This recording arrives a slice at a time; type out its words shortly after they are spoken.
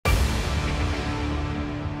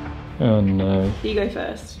Oh no. You go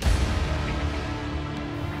first.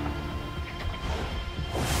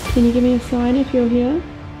 Can you give me a sign if you're here?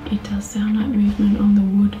 It does sound like movement on the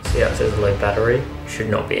wood. See how it says low battery? Should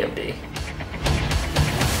not be empty.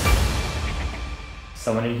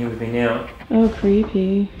 Someone in here with me now. Oh,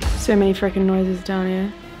 creepy. So many freaking noises down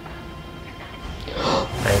here.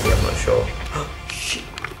 Maybe, I'm not sure. Shit.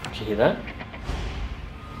 Did you hear that?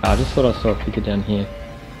 I just thought I saw a figure down here.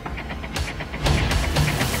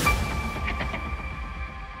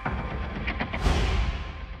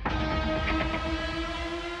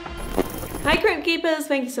 Hi Crypt Keepers,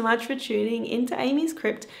 thank you so much for tuning into Amy's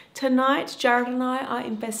Crypt. Tonight, Jared and I are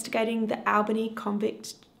investigating the Albany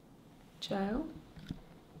Convict Gaol.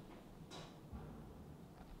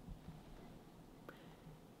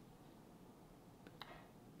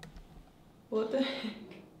 What the heck?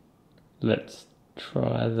 Let's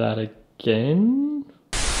try that again.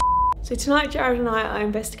 So tonight, Jared and I are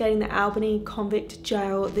investigating the Albany Convict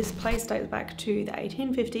Gaol. This place dates back to the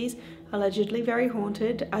 1850s, allegedly very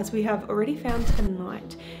haunted, as we have already found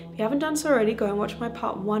tonight. If you haven't done so already, go and watch my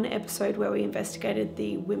part 1 episode where we investigated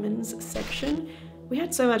the women's section. We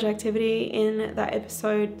had so much activity in that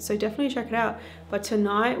episode, so definitely check it out. But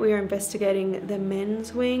tonight we are investigating the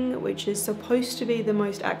men's wing, which is supposed to be the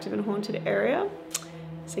most active and haunted area.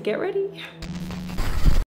 So get ready.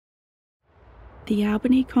 The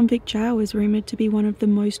Albany Convict Gaol is rumoured to be one of the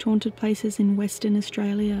most haunted places in Western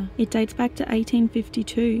Australia. It dates back to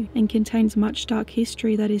 1852 and contains much dark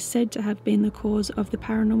history that is said to have been the cause of the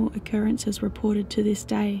paranormal occurrences reported to this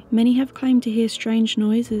day. Many have claimed to hear strange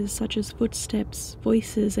noises such as footsteps,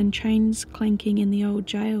 voices and chains clanking in the old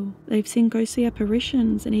jail. They've seen ghostly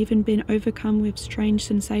apparitions and even been overcome with strange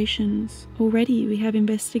sensations. Already we have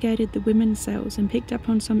investigated the women's cells and picked up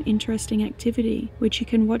on some interesting activity, which you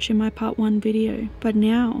can watch in my part 1 video. But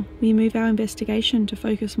now, we move our investigation to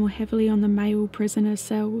focus more heavily on the male prisoner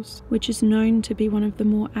cells, which is known to be one of the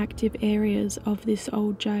more active areas of this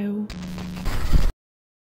old jail.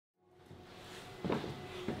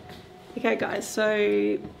 Okay guys,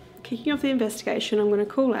 so kicking off the investigation, I'm going to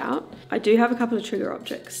call out. I do have a couple of trigger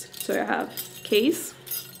objects. So I have keys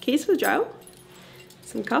for the jail,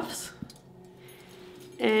 some cuffs,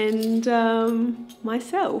 and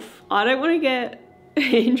myself. I don't want to get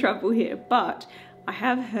in trouble here, but I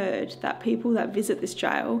have heard that people that visit this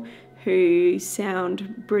jail who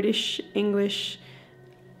sound British, English,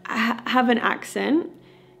 have an accent,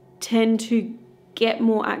 tend to get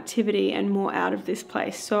more activity and more out of this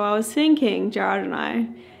place. So I was thinking Jared and I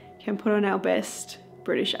can put on our best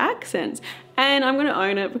British accents, and I'm going to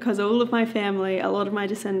own it because all of my family, a lot of my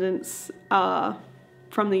descendants are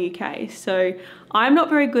from the UK, so I'm not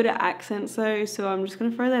very good at accents though, so I'm just going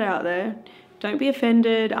to throw that out there. Don't be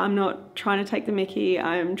offended, I'm not trying to take the mickey,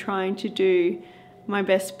 I'm trying to do my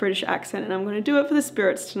best British accent, and I'm going to do it for the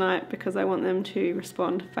spirits tonight because I want them to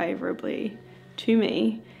respond favourably to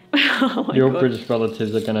me. Oh my Your God. British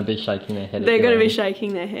relatives are going to be shaking their heads. They're going to be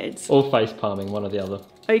shaking their heads. Or face palming, one or the other.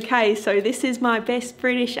 Okay, so this is my best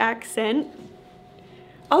British accent.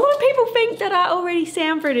 A lot of people think that I already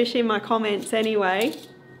sound British in my comments anyway.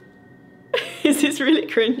 Is this really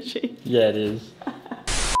cringy? Yeah, it is.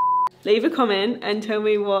 Leave a comment and tell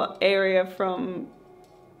me what area from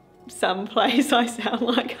some place I sound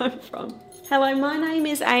like I'm from. Hello, my name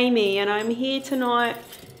is Amy and I'm here tonight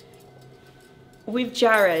with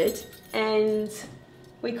Jared, and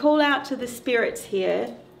we call out to the spirits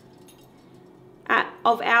here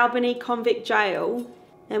of Albany Convict Gaol,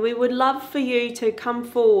 and we would love for you to come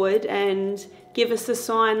forward and give us a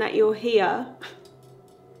sign that you're here.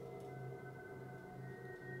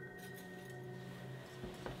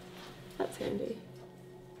 That's handy.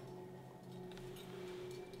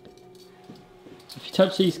 If you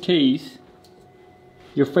touch these keys,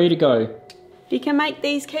 you're free to go. If you can make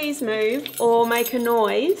these keys move or make a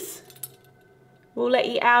noise, we'll let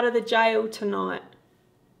you out of the jail tonight.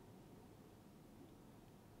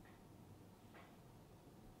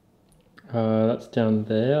 That's down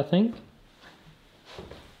there, I think.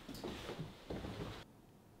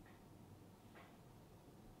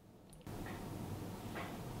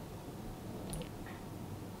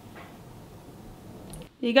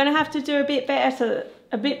 You're gonna have to do a bit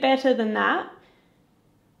better than that.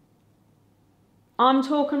 I'm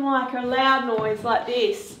talking like a loud noise like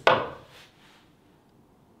this.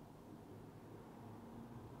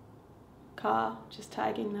 Car, just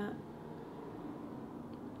tagging that.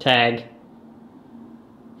 Tag.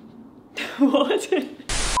 What?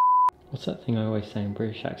 What's that thing I always say in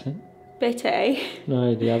British accent? Betty.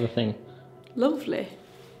 No, the other thing. Lovely.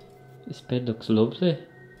 This bed looks lovely.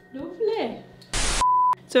 Lovely.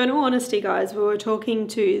 So in all honesty, guys, we were talking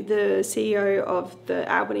to the CEO of the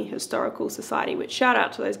Albany Historical Society, which shout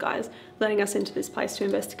out to those guys letting us into this place to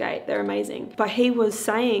investigate. They're amazing. But he was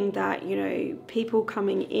saying that, you know, people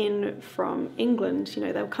coming in from England, you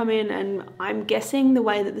know, they'll come in, and I'm guessing the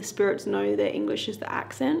way that the spirits know their English is the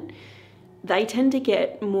accent. They tend to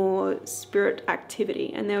get more spirit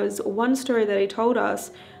activity. And there was one story that he told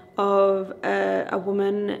us of a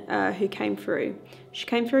woman who came through. She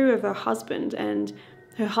came through with her husband, and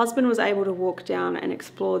her husband was able to walk down and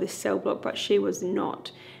explore this cell block, but she was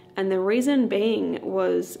not. And the reason being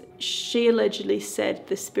was she allegedly said,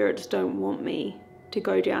 the spirits don't want me to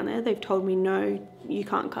go down there. They've told me, no, you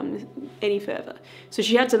can't come any further. So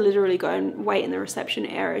she had to literally go and wait in the reception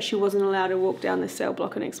area. She wasn't allowed to walk down the cell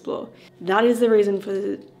block and explore. That is the reason for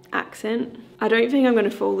the accent. I don't think I'm going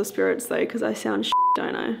to fool the spirits though, because I sound shit,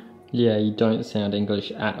 don't I? Yeah, you don't sound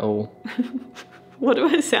English at all. What do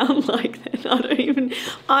I sound like then?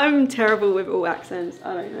 I'm terrible with all accents.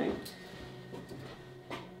 I don't know.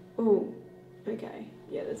 Oh, okay.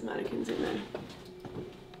 Yeah, there's mannequins in there.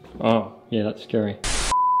 Oh, yeah, that's scary.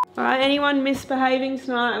 All right, anyone misbehaving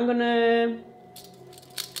tonight, I'm gonna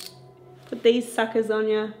put these suckers on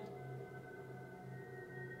you.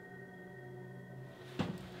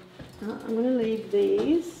 I'm gonna leave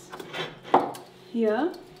these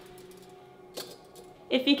here.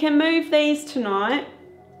 If you can move these tonight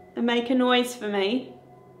and make a noise for me,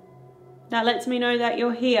 that lets me know that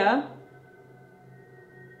you're here.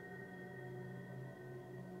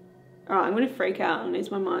 Alright, I'm gonna freak out and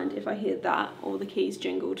lose my mind if I hear that or the keys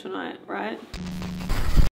jingle tonight, right?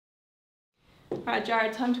 Alright,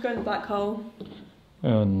 Jared, time to go in the black hole.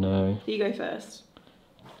 Oh no. You go first.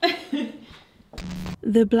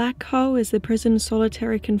 The black hole is the prison's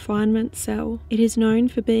solitary confinement cell. It is known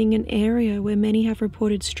for being an area where many have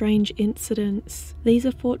reported strange incidents. These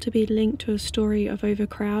are thought to be linked to a story of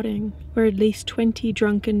overcrowding, where at least 20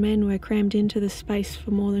 drunken men were crammed into the space for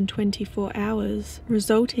more than 24 hours,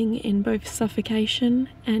 resulting in both suffocation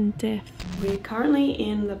and death. We're currently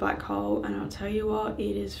in the black hole, and I'll tell you what,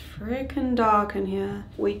 it is freaking dark in here.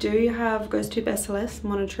 We do have Ghost Tube SLS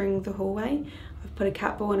monitoring the hallway. I've put a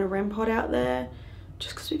cat ball and a REM pod out there,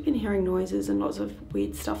 just because we've been hearing noises and lots of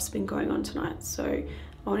weird stuff's been going on tonight. So I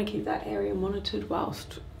want to keep that area monitored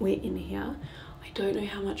whilst we're in here. I don't know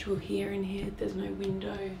how much we'll hear in here. There's no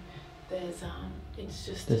window. It's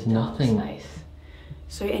just there's a dark nothing. space.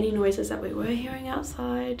 So any noises that we were hearing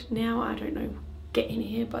outside now, I don't know, get in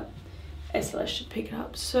here, but SLS should pick it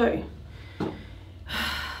up. So,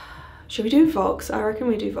 should we do Vox? I reckon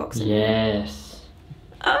we do Vox. Yes.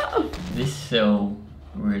 Oh! This cell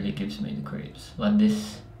really gives me the creeps. Like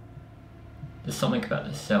this, there's something about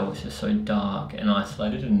this cell, it's just so dark and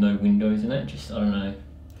isolated and no windows in it, just, I don't know.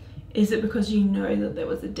 Is it because you know that there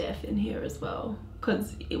was a death in here as well?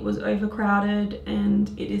 Because it was overcrowded and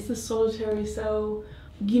it is a solitary cell.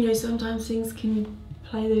 You know, sometimes things can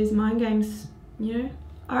play those mind games, you know?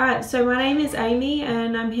 Alright, so my name is Amy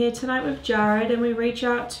and I'm here tonight with Jared, and we reach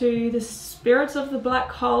out to the spirits of the black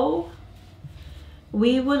hole.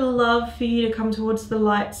 We would love for you to come towards the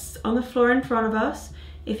lights on the floor in front of us.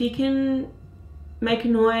 If you can make a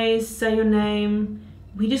noise, say your name.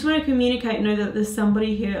 We just want to communicate, know that there's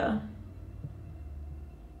somebody here.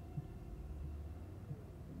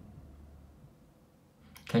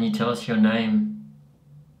 Can you tell us your name?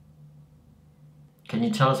 Can you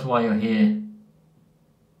tell us why you're here?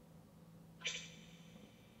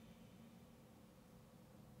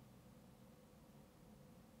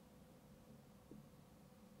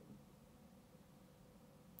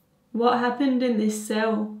 What happened in this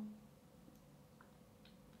cell?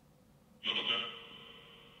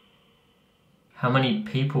 How many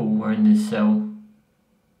people were in this cell?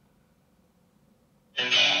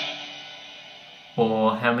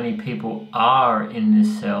 Or how many people are in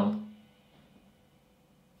this cell?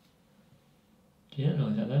 Do you not know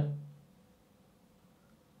what's out there?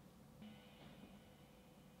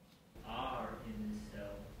 Are in this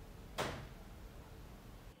cell.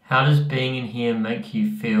 How does being in here make you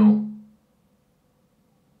feel?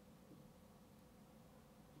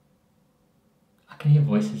 I can hear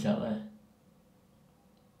voices out there.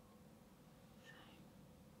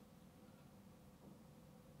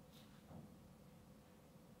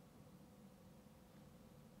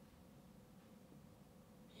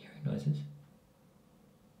 Hearing noises.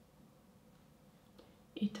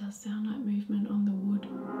 It does sound like movement on the wood.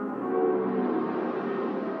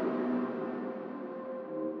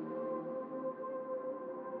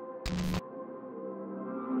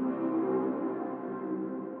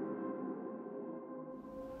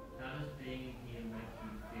 How does being in here make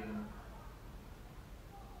you feel?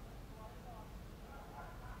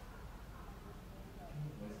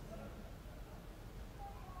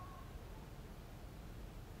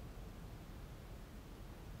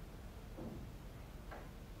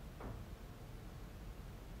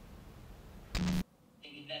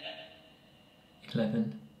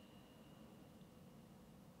 11.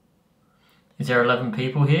 Is there 11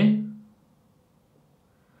 people here?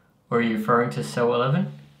 Or are you referring to cell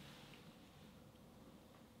 11?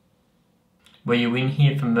 Were you in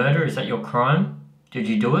here for murder? Is that your crime? Did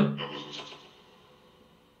you do it?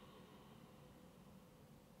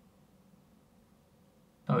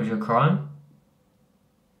 That was your crime?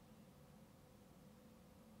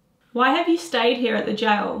 Why have you stayed here at the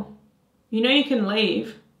jail? You know you can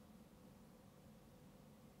leave.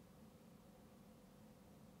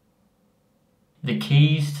 The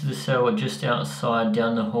keys to the cell are just outside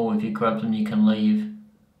down the hall. If you grab them, you can leave.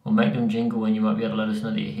 Or make them jingle and you might be able to let us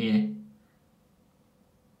know that you're here.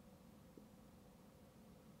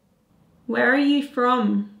 Where are you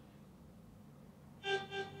from?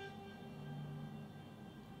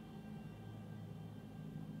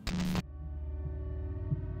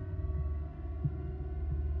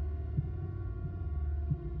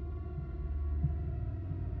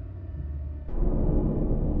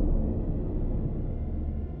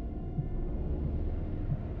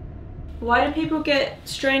 Why do people get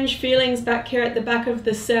strange feelings back here at the back of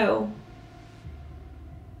the cell?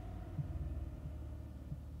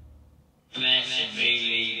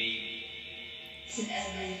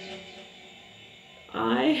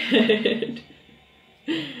 I heard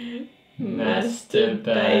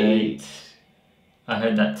masturbate. I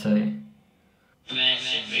heard that too.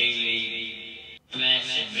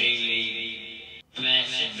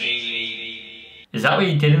 Is that what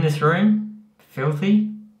you did in this room? Filthy?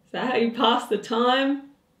 Is that how you pass the time?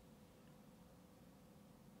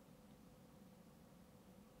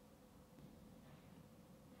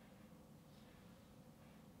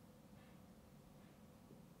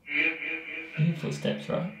 Any footsteps,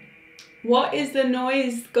 right? What is the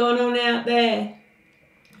noise going on out there?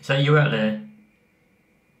 Is that you out there?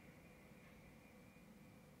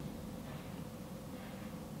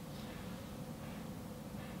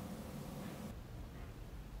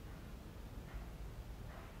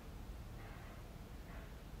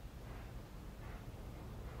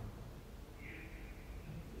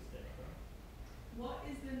 What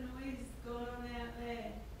is the noise going on out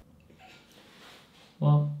there?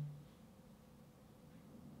 What?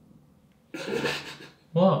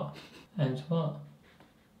 What? And what?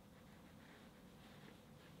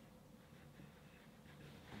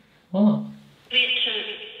 What?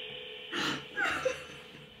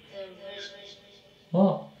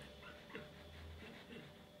 What?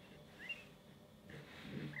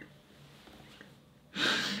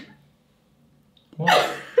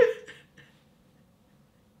 What?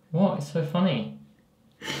 What? It's so funny.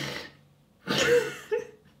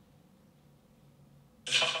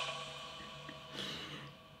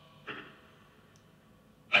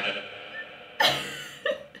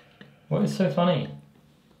 What is so funny?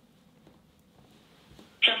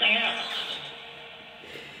 Something else.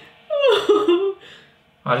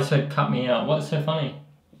 I just said cut me out. What's so funny?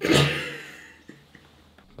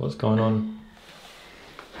 What's going on?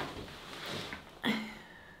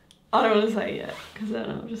 I don't want to say yet, because then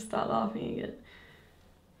I'll just start laughing again.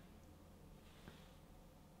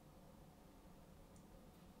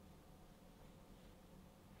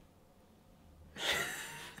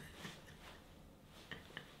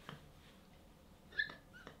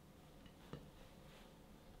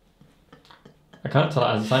 I can't tell.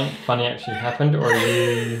 Has something funny actually happened, or are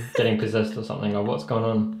you getting possessed or something, or what's going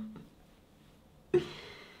on?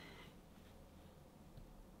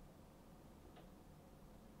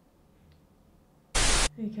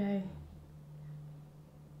 Okay.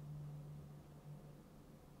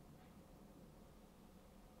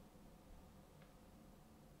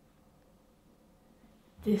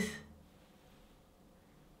 This.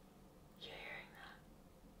 You're hearing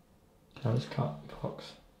that? Can I just cut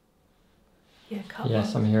Fox? Yeah, cut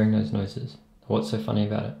Yes, one. I'm hearing those noises. What's so funny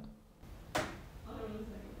about it?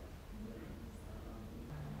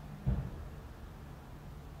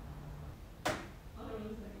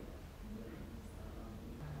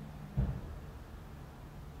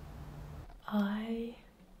 I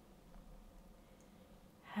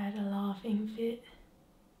had a laughing fit.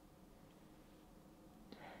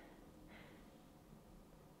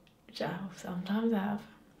 Which I sometimes have.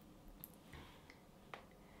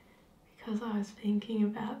 Because I was thinking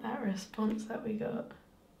about that response that we got.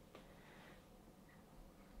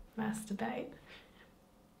 Masturbate.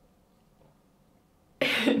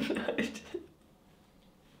 And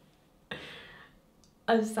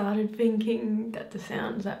I started thinking that the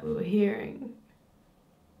sounds that we were hearing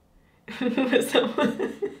were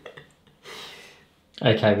someone.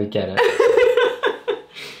 Okay, we get it.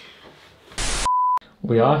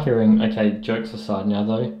 We are hearing, okay, jokes aside now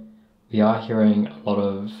though, we are hearing a lot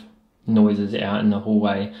of noises out in the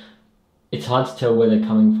hallway. It's hard to tell where they're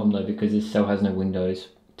coming from though, because this cell has no windows.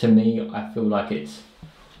 To me, I feel like it's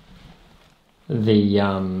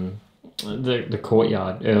the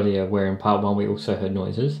courtyard earlier, where in part 1 we also heard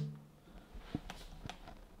noises.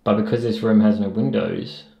 But because this room has no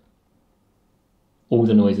windows, all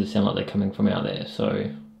the noises sound like they're coming from out there,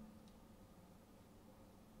 so...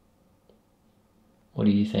 What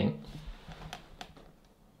do you think?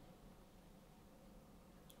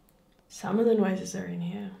 Some of the noises are in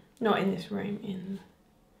here. Not in this room,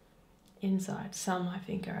 inside. Some I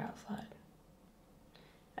think are outside.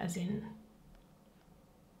 As in,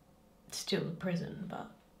 still the prison, but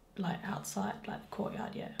like outside, like the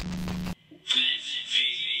courtyard, yeah.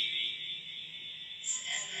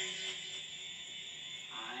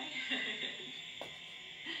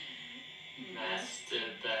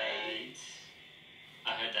 Masturbate.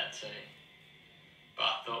 I heard that too. But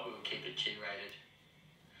I thought we would keep it G-rated.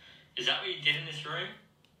 Is that what you did in this room?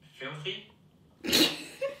 Filthy?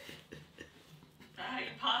 How you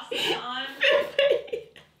pass the time?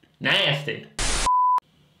 Nasty.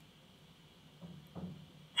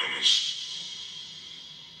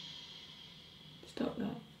 Stop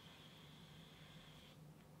that.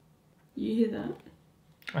 You hear that?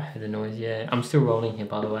 I heard the noise, yeah. I'm still rolling here,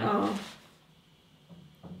 by the way. Oh.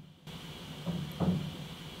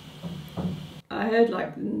 I heard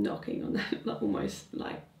like knocking on that, like almost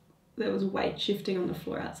like there was weight shifting on the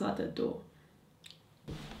floor outside the door.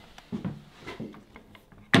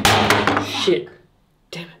 Shit.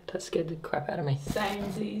 Damn it, that scared the crap out of me.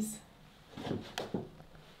 Samesies.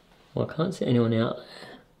 Well, I can't see anyone out there.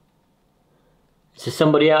 Is there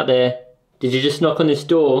somebody out there? Did you just knock on this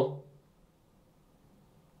door?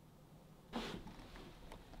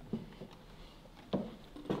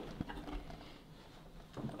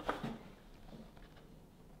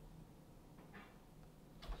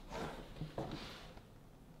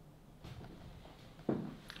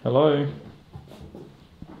 Hello?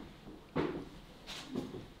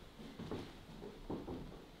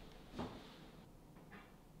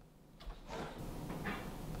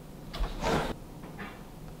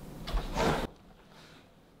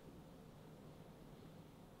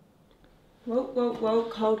 Whoa, whoa, whoa,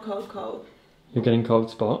 cold, cold, cold. You're getting cold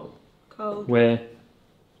spot? Cold. Where?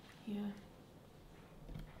 Yeah.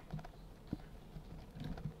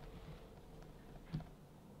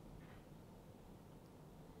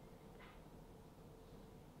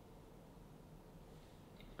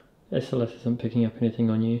 SLS isn't picking up anything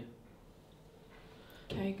on you.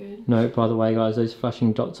 Okay, good. No, by the way guys, those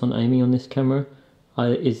flashing dots on Amy on this camera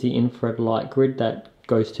is the infrared light grid that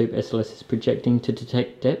ghost tube SLS is projecting to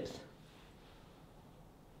detect depth.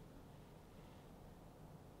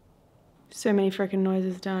 So many freaking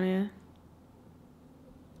noises down here.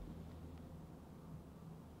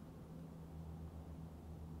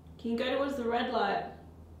 Can you go towards the red light?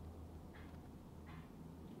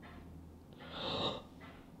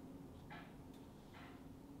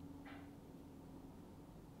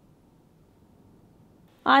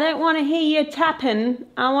 I don't want to hear you tapping.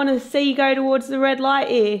 I want to see you go towards the red light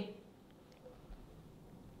here.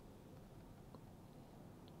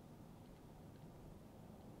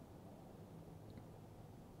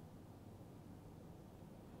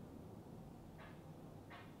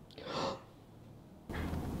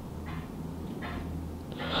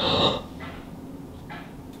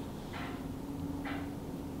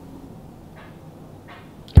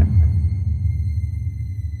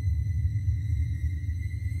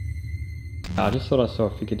 I just thought I saw a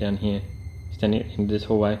figure down here, standing in this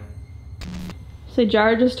hallway. So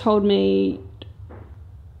Jared just told me...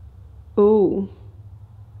 Ooh.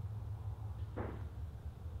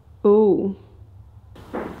 Ooh.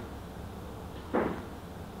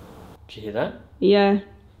 Did you hear that? Yeah.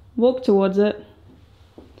 Walk towards it.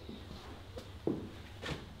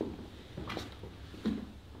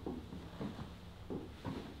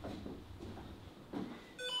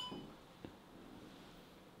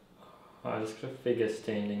 I just got a figure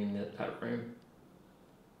standing in that room.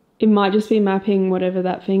 It might just be mapping whatever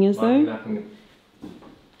that thing is though.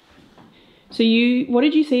 So what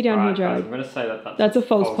did you see down here, Jared? I'm going to say that's a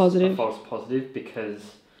false positive. A false positive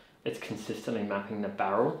because it's consistently mapping the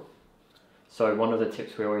barrel. So one of the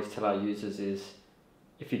tips we always tell our users is,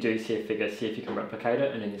 if you do see a figure, see if you can replicate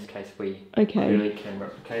it, and in this case we really can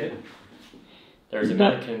replicate it. There is a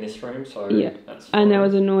mannequin in this room, so that's fine. And there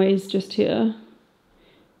was a noise just here.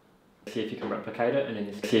 See if you can replicate it, and in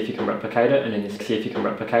this, see if you can replicate it, and in this, see if you can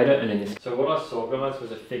replicate it, and in this. So what I saw, guys,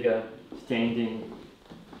 was a figure standing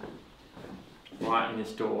right in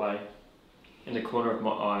this doorway, in the corner of my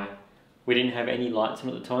eye, We didn't have any lights on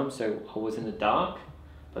at the time, so I was in the dark.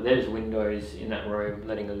 But there's windows in that room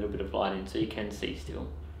letting a little bit of light in, so you can see still.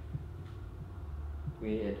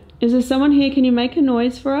 Weird. Is there someone here? Can you make a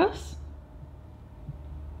noise for us?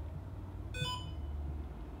 It's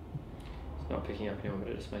not picking up anyone,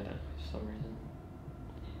 but it just made that for some reason.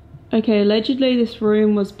 Okay, allegedly this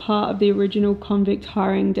room was part of the original convict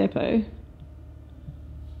hiring depot.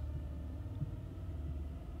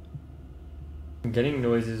 I'm getting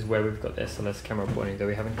noises where we've got the SLS camera pointing, though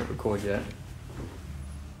we haven't hit record yet.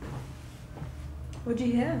 What'd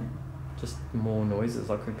you hear? Just more noises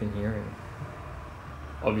like we've been hearing.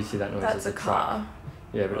 Obviously that noise is a car. Truck.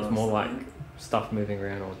 Yeah, but it's more like stuff moving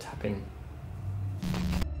around or tapping.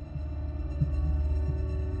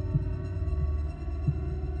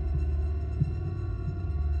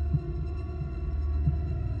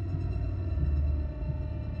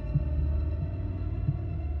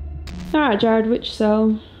 Alright, Jared, which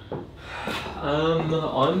cell?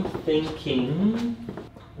 I'm thinking...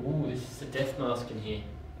 Ooh, this is a death mask in here.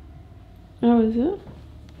 Oh, is it?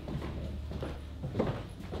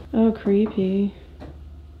 Oh, creepy.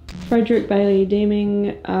 Frederick Bailey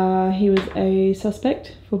deeming he was a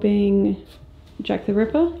suspect for being Jack the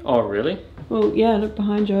Ripper. Oh, really? Well, yeah, look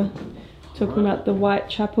behind you. Talking about the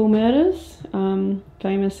Whitechapel murders,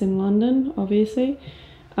 famous in London, obviously.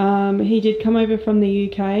 He did come over from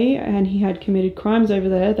the UK and he had committed crimes over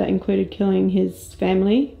there that included killing his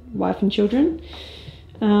family, wife and children,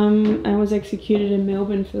 and was executed in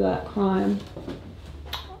Melbourne for that crime.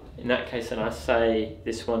 In that case, then I say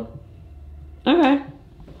this one. Okay.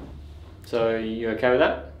 So, you okay with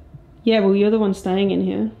that? Yeah, well, you're the one staying in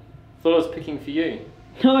here. Thought I was picking for you.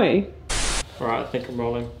 No. Alright, I think I'm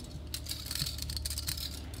rolling.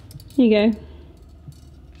 Here you go.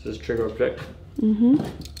 This is trigger object. Mm-hmm.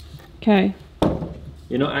 Okay.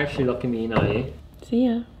 You're not actually locking me in, are you? See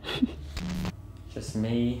ya. Just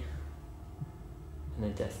me and a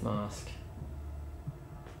death mask.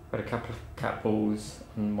 Got a couple of cat balls,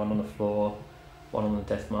 and one on the floor, one on the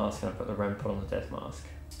death mask, and I've got the REM pod on the death mask.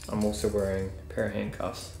 I'm also wearing a pair of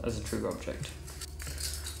handcuffs as a trigger object.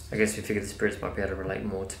 I guess we figured the spirits might be able to relate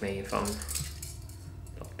more to me if I'm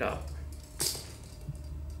locked up.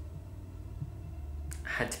 I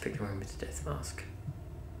had to pick the room with the death mask.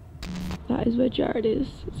 That is where Jared is.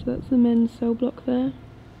 So that's the men's cell block there.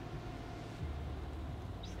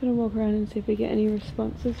 Just gonna walk around and see if we get any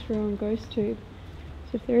responses for on GhostTube.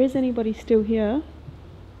 So if there is anybody still here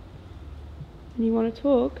and you want to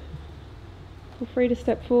talk, feel free to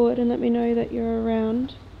step forward and let me know that you're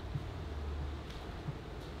around.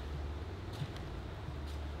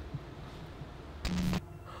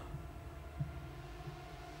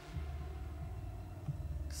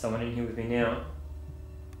 Someone in here with me now.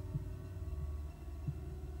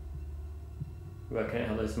 Working out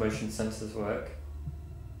how those motion sensors work.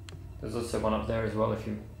 There's also one up there as well. If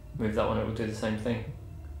you move that one, it will do the same thing.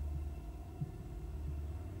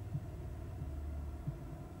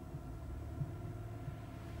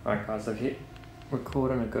 Alright guys, I've hit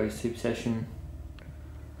record on a GhostTube session.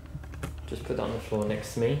 Just put that on the floor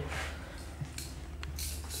next to me.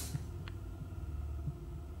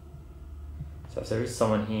 So if there is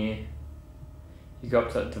someone here, you go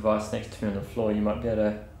up to that device next to me on the floor, you might be able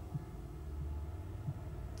to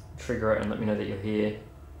trigger it and let me know that you're here.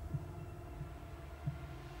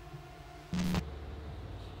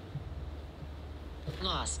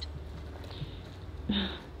 Lost.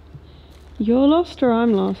 You're lost or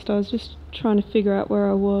I'm lost? I was just trying to figure out where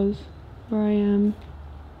I was, where I am.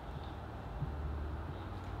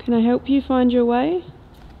 Can I help you find your way?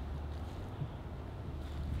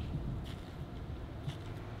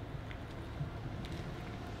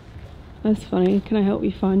 That's funny. Can I help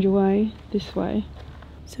you find your way? This way.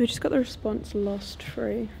 So we just got the response lost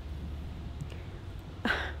free.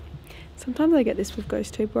 Sometimes I get this with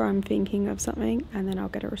GhostTube where I'm thinking of something and then I'll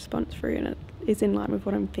get a response through and it is in line with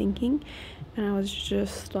what I'm thinking. And I was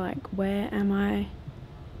just like, where am I?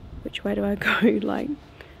 Which way do I go? Like,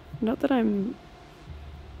 not that I'm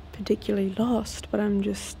particularly lost, but I'm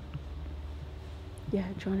just, yeah,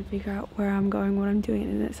 trying to figure out where I'm going, what I'm doing,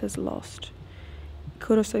 and it says lost. It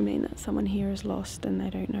could also mean that someone here is lost and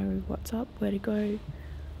they don't know what's up, where to go.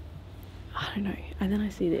 I don't know. And then I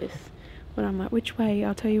see this when I'm like, which way?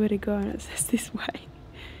 I'll tell you where to go, and it says this way.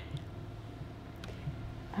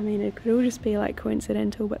 I mean, it could all just be like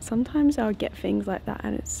coincidental, but sometimes I'll get things like that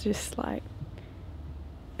and it's just like,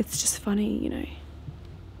 it's just funny, you know.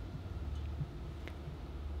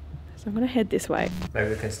 So I'm gonna head this way.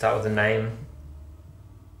 Maybe we can start with a name.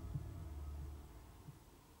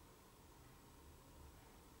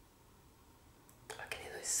 I can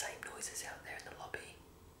hear those same noises out there in the lobby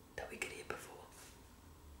that we could hear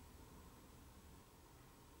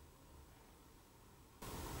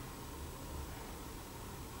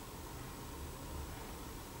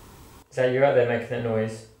Is that you out there making that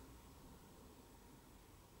noise?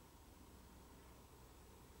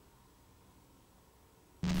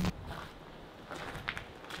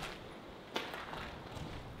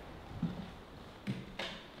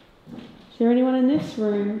 Is there anyone in this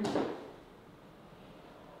room?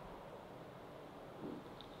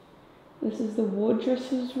 This is the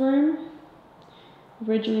wardresser's room.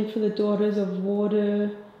 Originally for the daughters of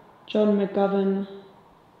Warder John McGovern.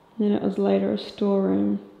 Then it was later a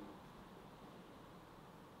storeroom.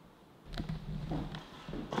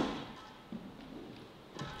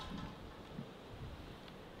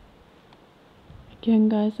 Again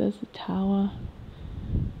guys, there's the tower.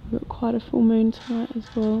 We've got quite a full moon tonight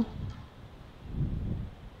as well.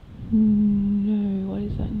 No, what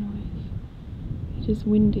is that noise? It is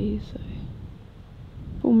windy, so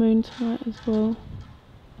full moon tonight as well.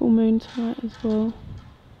 Full moon tonight as well.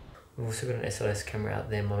 We've also got an SLS camera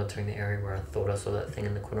out there monitoring the area where I thought I saw that thing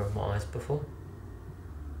in the corner of my eyes before.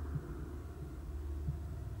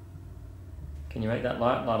 Can you make that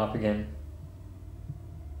light up again?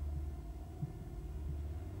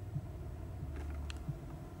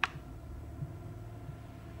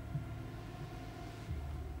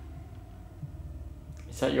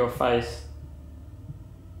 Is that your face?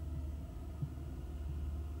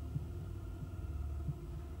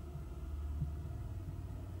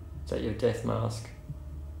 Is that your death mask?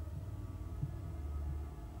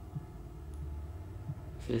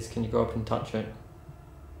 If it is, can you go up and touch it?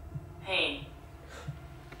 Pain.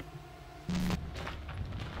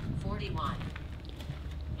 41.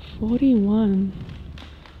 41.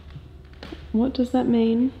 What does that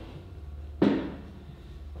mean?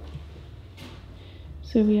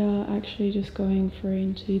 So we are actually just going through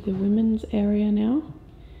into the women's area now.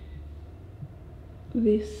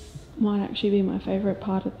 This might actually be my favourite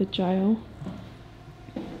part of the jail.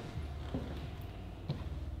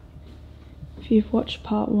 If you've watched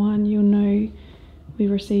part 1, you'll know we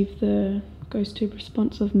received the ghost tube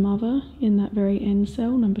response of Mother in that very end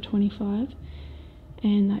cell, number 25.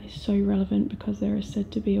 And that is so relevant because there is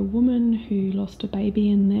said to be a woman who lost a baby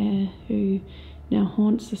in there who now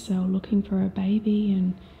haunts the cell looking for a baby,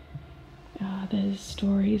 and there's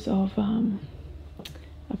stories of a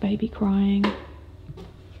baby crying.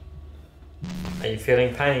 Are you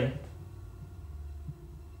feeling pain?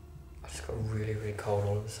 I just got really, really cold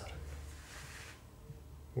all of a sudden.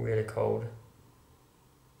 Really cold.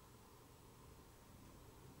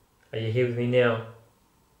 Are you here with me now?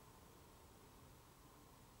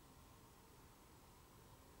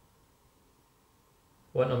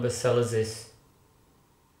 What number cell is this?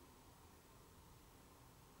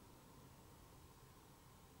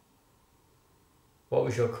 What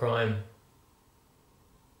was your crime?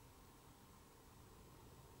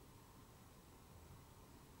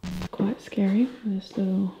 Quite scary, this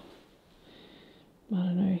little, I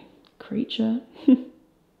don't know, creature.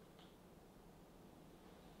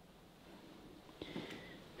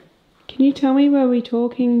 Can you tell me, were we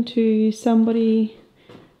talking to somebody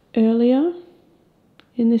earlier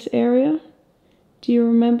in this area? Do you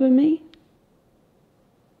remember me?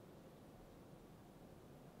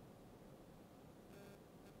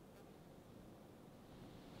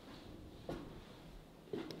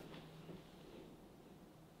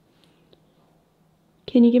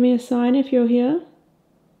 Can you give me a sign if you're here?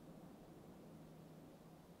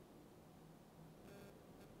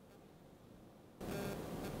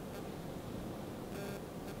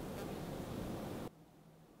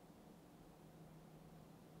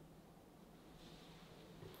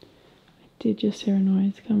 I did just hear a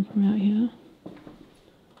noise come from out here.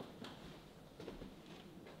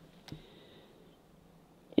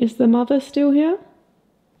 Is the mother still here?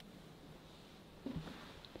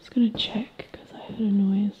 Just gonna check because I heard a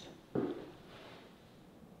noise.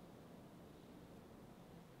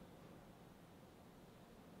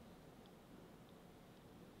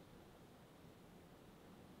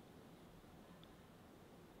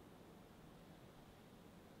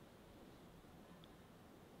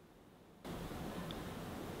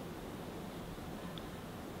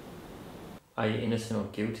 Are you innocent or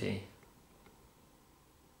guilty?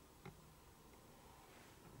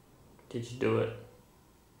 Did you do it?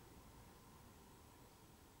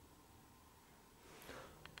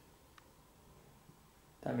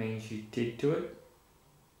 That means you did do it,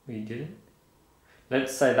 or you didn't.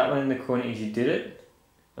 Let's say that one in the corner is you did it,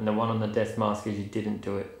 and the one on the death mask is you didn't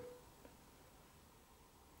do it.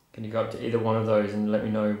 Can you go up to either one of those and let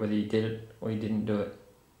me know whether you did it or you didn't do it?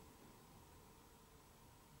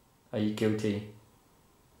 Are you guilty?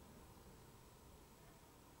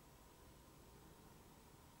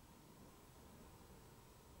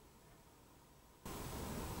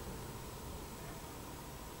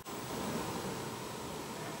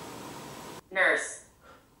 Nurse.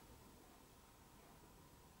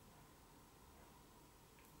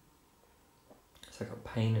 So I got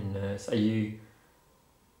pain and nurse. Are you...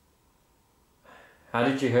 How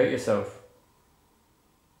did you hurt yourself?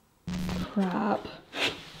 Crap.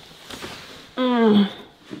 I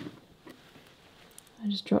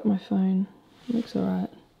just dropped my phone. Looks alright.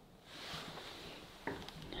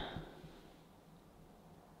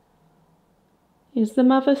 Is the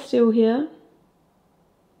mother still here?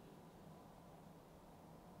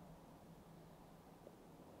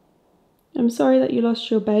 I'm sorry that you lost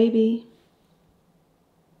your baby.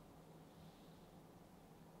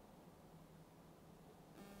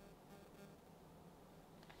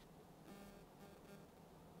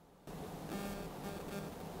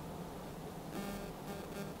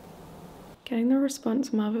 Getting the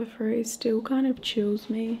response mother through still kind of chills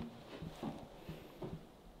me.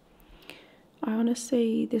 I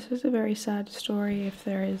honestly, this is a very sad story if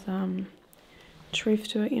there is truth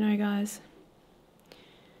to it, you know, guys.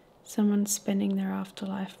 Someone's spending their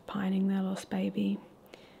afterlife pining their lost baby.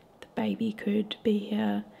 The baby could be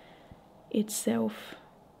here itself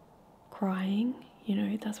crying, you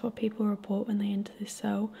know, that's what people report when they enter this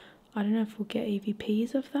cell. I don't know if we'll get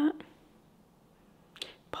EVPs of that.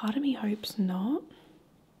 Part of me hopes not.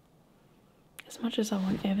 As much as I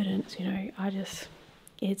want evidence, you know,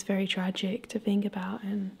 it's very tragic to think about,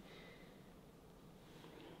 and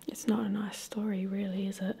it's not a nice story really,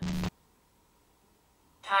 is it?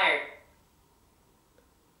 Tired.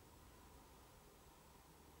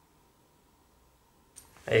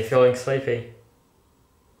 Are you feeling sleepy?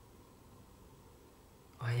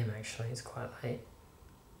 I am actually, it's quite late.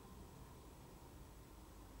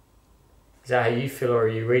 Is that how you feel, or are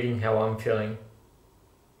you reading how I'm feeling?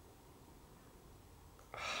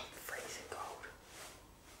 Oh, freezing cold.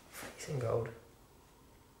 Freezing cold.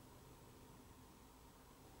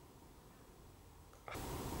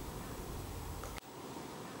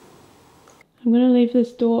 I'm going to leave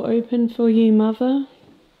this door open for you, Mother.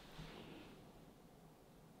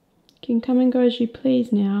 You can come and go as you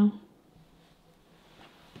please now.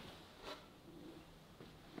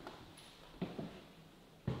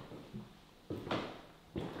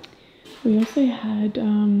 We also had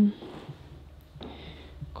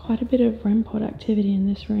quite a bit of REM pod activity in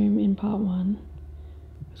this room in part 1.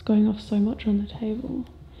 It was going off so much on the table.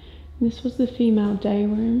 And this was the female day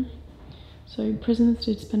room. So prisoners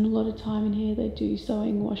did spend a lot of time in here. They do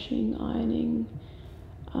sewing, washing, ironing.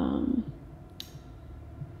 And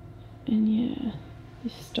yeah,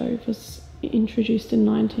 this stove was introduced in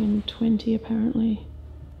 1920 apparently.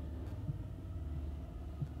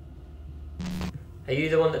 Are you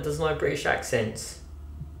the one that doesn't like British accents?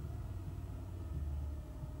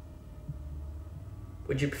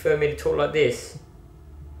 Would you prefer me to talk like this?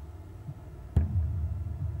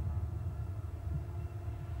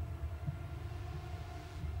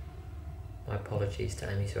 My apologies to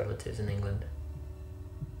Amy's relatives in England.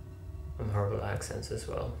 I'm horrible at accents as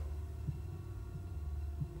well.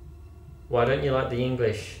 Why don't you like the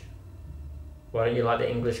English? Why don't you like the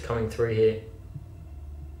English coming through here?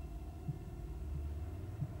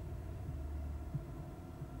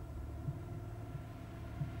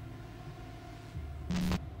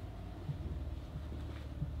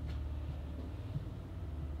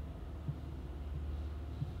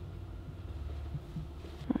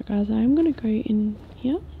 Alright guys, I'm going to go in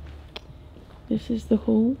here. This is the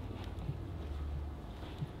hall.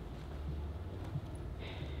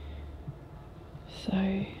 So,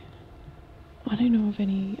 I don't know of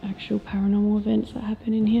any actual paranormal events that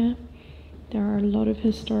happen in here. There are a lot of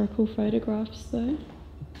historical photographs though.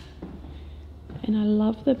 And I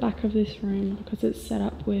love the back of this room because it's set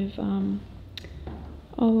up with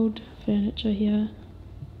old furniture here.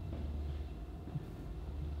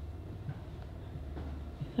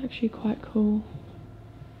 It's actually quite cool.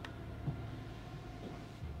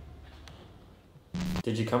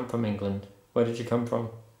 Did you come from England? Where did you come from?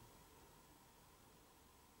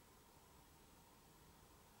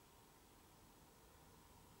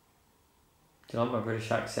 Do you like my British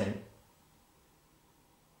accent?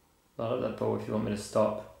 I like that ball if you want me to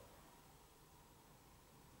stop.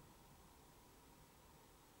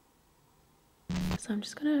 So I'm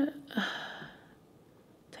just gonna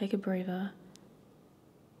take a breather.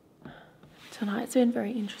 Tonight's been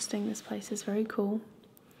very interesting. This place is very cool.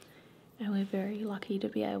 And we're very lucky to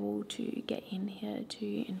be able to get in here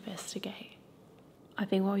to investigate. I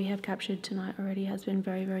think what we have captured tonight already has been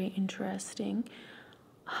very, very interesting.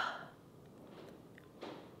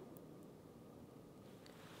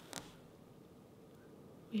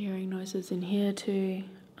 We're hearing noises in here too.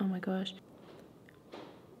 Oh my gosh.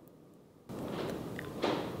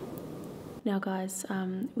 Now guys,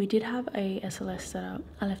 we did have a SLS set up.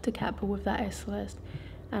 I left a cat ball with that SLS,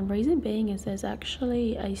 and reason being is there's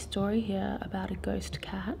actually a story here about a ghost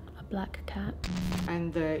cat, a black cat.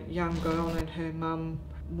 And the young girl and her mum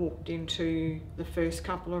walked into the first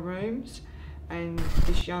couple of rooms, and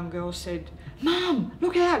this young girl said, "Mum,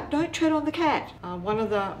 look out, don't tread on the cat." One of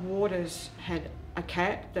the warders had a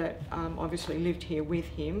cat that obviously lived here with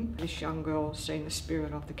him. This young girl seen the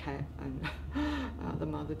spirit of the cat, and the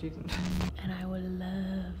mother didn't. And I would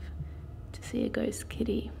love to see a ghost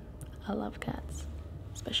kitty. I love cats,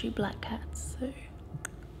 especially black cats, so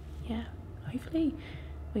yeah, hopefully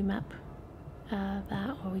we map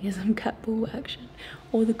that, or we get some cat ball action,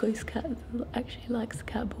 or the ghost cat actually likes the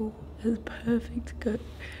cat ball. It's perfect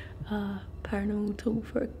paranormal tool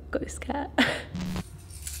for a ghost cat.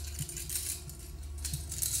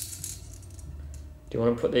 Do you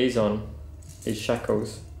want to put these on? These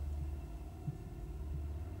shackles?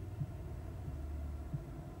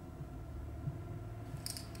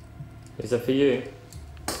 Is that for you?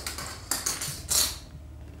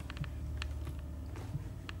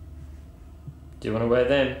 Do you want to wear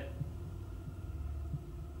them?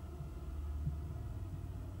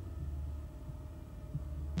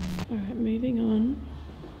 Alright, moving on.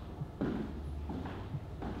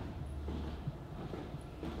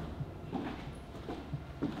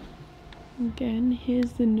 Again,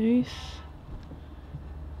 here's the noose.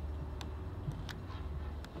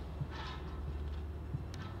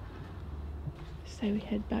 So we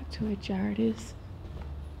head back to where Jared is.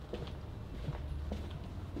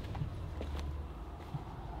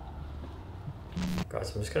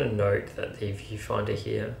 Guys, I'm just going to note that the viewfinder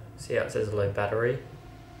here, see how it says low battery?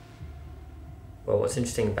 Well, what's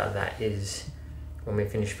interesting about that is when we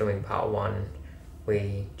finish filming part 1,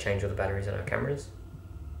 we change all the batteries on our cameras.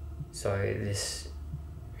 So this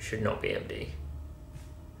should not be empty.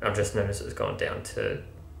 I've just noticed it's gone down to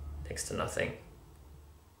next to nothing.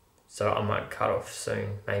 So I might cut off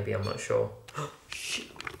soon, maybe, I'm not sure. Shit.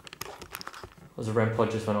 Was a REM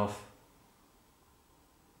pod just went off.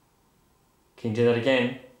 Can you do that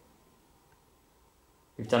again?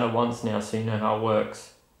 You've done it once now, so you know how it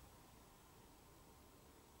works.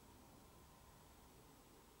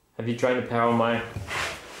 Have you drained the power on my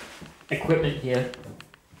equipment here?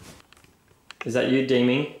 Is that you,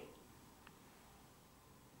 Damien?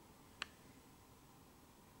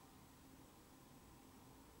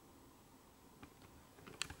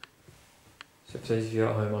 So for those of you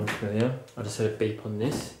at home unfamiliar, I just heard a beep on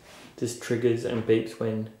this. This triggers and beeps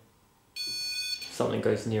when something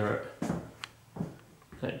goes near it.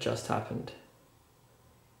 And it just happened.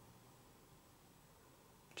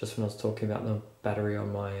 Just when I was talking about the battery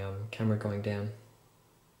on my camera going down.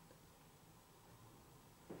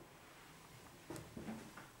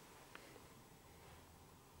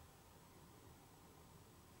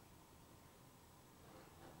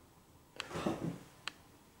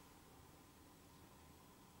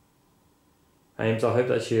 Ames, I hope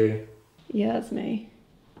that's you. Yeah, that's me.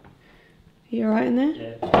 You alright in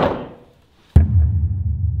there? Yeah.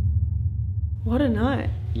 What a night.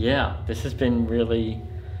 Yeah, this has been really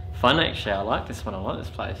fun actually. I like this one, I like this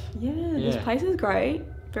place. Yeah, this place is great.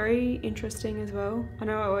 Very interesting as well. I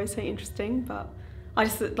know I always say interesting, but I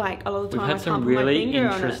just like a lot of the time We've had some really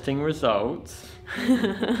interesting results.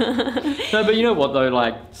 No, but you know what though,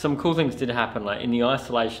 like some cool things did happen. Like in the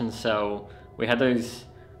isolation cell, we had those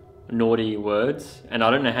naughty words, and I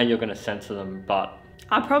don't know how you're going to censor them, but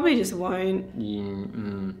I probably just won't.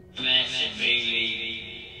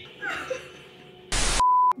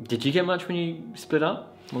 Did you get much when you split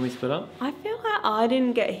up? When we split up? I feel like I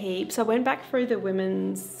didn't get heaps. I went back through the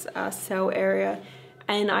women's cell area,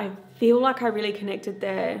 and I feel like I really connected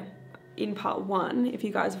there in part 1, if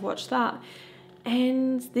you guys have watched that.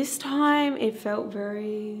 And this time it felt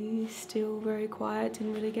very still, very quiet,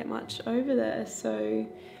 didn't really get much over there, so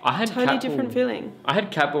I had totally different feeling. I had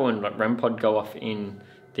Catball and like REM pod go off in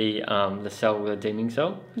the cell with a deeming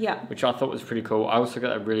cell. Yeah. Which I thought was pretty cool. I also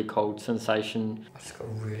got a really cold sensation. I just got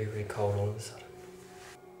really, really cold all of a sudden.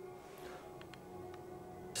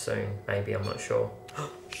 Soon, maybe, I'm not sure.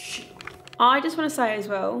 Shit. I just want to say as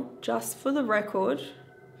well, just for the record,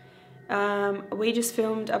 we just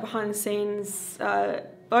filmed a behind the scenes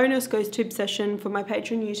bonus ghost tube session for my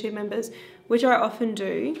Patreon YouTube members, which I often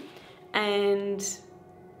do, and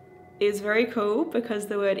it's very cool because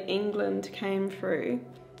the word England came through.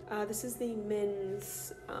 This is the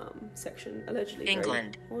men's section, allegedly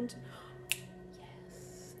England.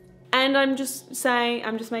 Yes. And I'm just saying,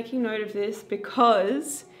 I'm just making note of this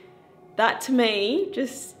because that to me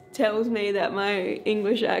just tells me that my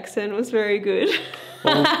English accent was very good.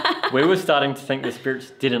 Well, we were starting to think the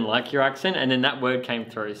spirits didn't like your accent, and then that word came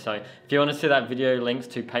through. So if you want to see that video, links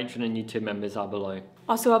to Patreon and YouTube members are below.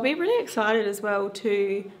 Also, I'll be really excited as well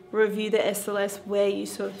to review the SLS where you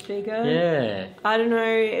saw the figure. Yeah. I don't know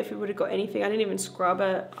if it would have got anything. I didn't even scrub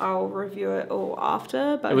it. I'll review it all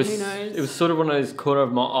after, but who knows? It was sort of one of those corner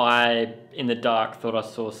of my eye in the dark, thought I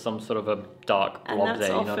saw some sort of a dark blob there,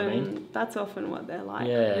 you know what I mean? That's often what they're like,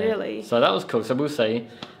 yeah. really. So that was cool, so we'll see.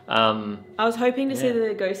 I was hoping to see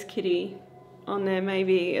the ghost kitty on there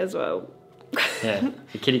maybe as well. Yeah,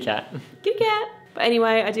 the kitty cat. Kitty cat! But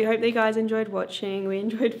anyway, I do hope that you guys enjoyed watching. We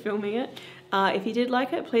enjoyed filming it. If you did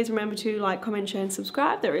like it, please remember to like, comment, share and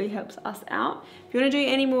subscribe. That really helps us out. If you want to do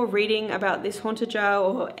any more reading about this haunted jail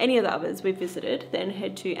or any of the others we've visited, then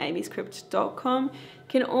head to AmysCrypt.com.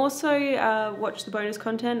 You can also watch the bonus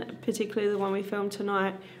content, particularly the one we filmed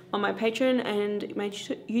tonight, on my Patreon and my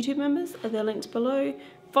YouTube members. They're linked below.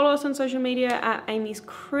 Follow us on social media at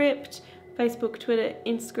AmysCrypt, Facebook, Twitter,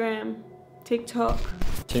 Instagram, TikTok.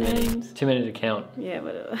 Too many to count. Yeah,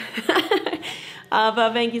 whatever.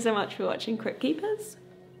 But thank you so much for watching, Crypt Keepers.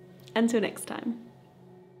 Until next time.